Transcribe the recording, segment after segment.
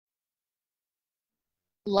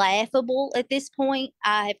laughable at this point.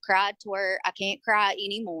 I have cried to where I can't cry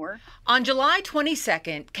anymore. On July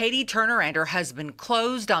 22nd, Katie Turner and her husband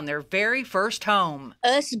closed on their very first home.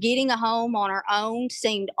 Us getting a home on our own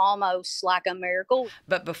seemed almost like a miracle.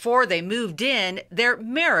 But before they moved in, their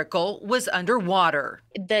miracle was underwater.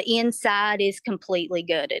 The inside is completely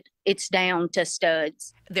gutted. It's down to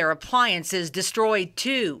studs. Their appliances destroyed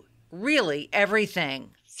too. Really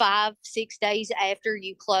everything. 5, 6 days after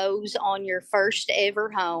you close on your first ever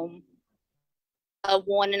home, a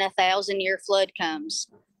 1 in 1,000 year flood comes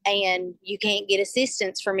and you can't get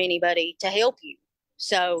assistance from anybody to help you.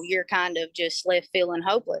 So you're kind of just left feeling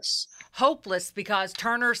hopeless. Hopeless because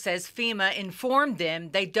Turner says FEMA informed them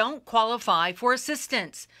they don't qualify for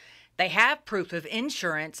assistance. They have proof of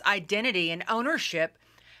insurance, identity, and ownership,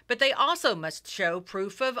 but they also must show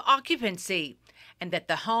proof of occupancy and that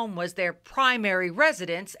the home was their primary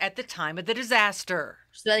residence at the time of the disaster.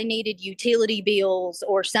 So they needed utility bills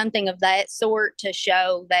or something of that sort to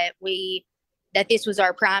show that this was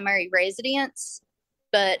our primary residence.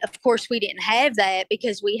 But of course, we didn't have that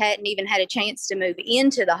because we hadn't even had a chance to move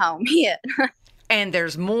into the home yet. And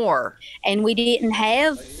there's more. And we didn't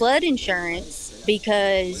have flood insurance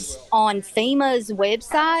because on FEMA's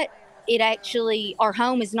website, our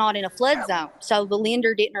home is not in a flood zone. So the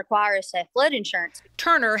lender didn't require us to have flood insurance.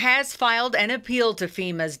 Turner has filed an appeal to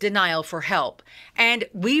FEMA's denial for help. And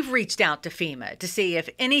we've reached out to FEMA to see if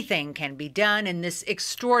anything can be done in this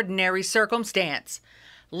extraordinary circumstance.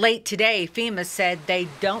 Late today, FEMA said they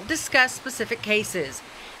don't discuss specific cases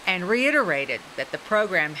and reiterated that the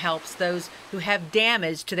program helps those who have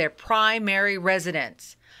damage to their primary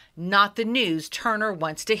residence, not the news Turner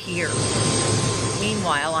wants to hear.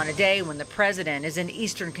 Meanwhile, on a day when the president is in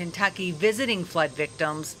eastern Kentucky visiting flood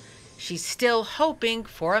victims, she's still hoping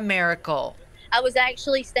for a miracle. I was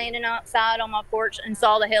actually standing outside on my porch and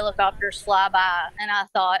saw the helicopters fly by, and I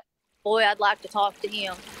thought, boy, I'd like to talk to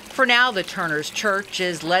him. For now, the Turner's church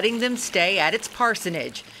is letting them stay at its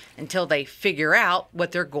parsonage until they figure out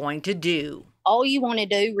what they're going to do. All you want to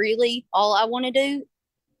do, really, all I want to do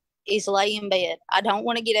is lay in bed. I don't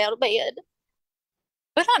want to get out of bed.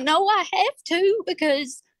 But I know I have to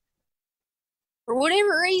because for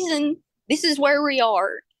whatever reason, this is where we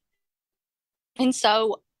are. And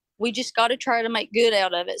so we just got to try to make good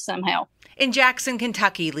out of it somehow. In Jackson,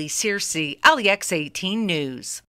 Kentucky, Lee Searcy, LEX 18 News.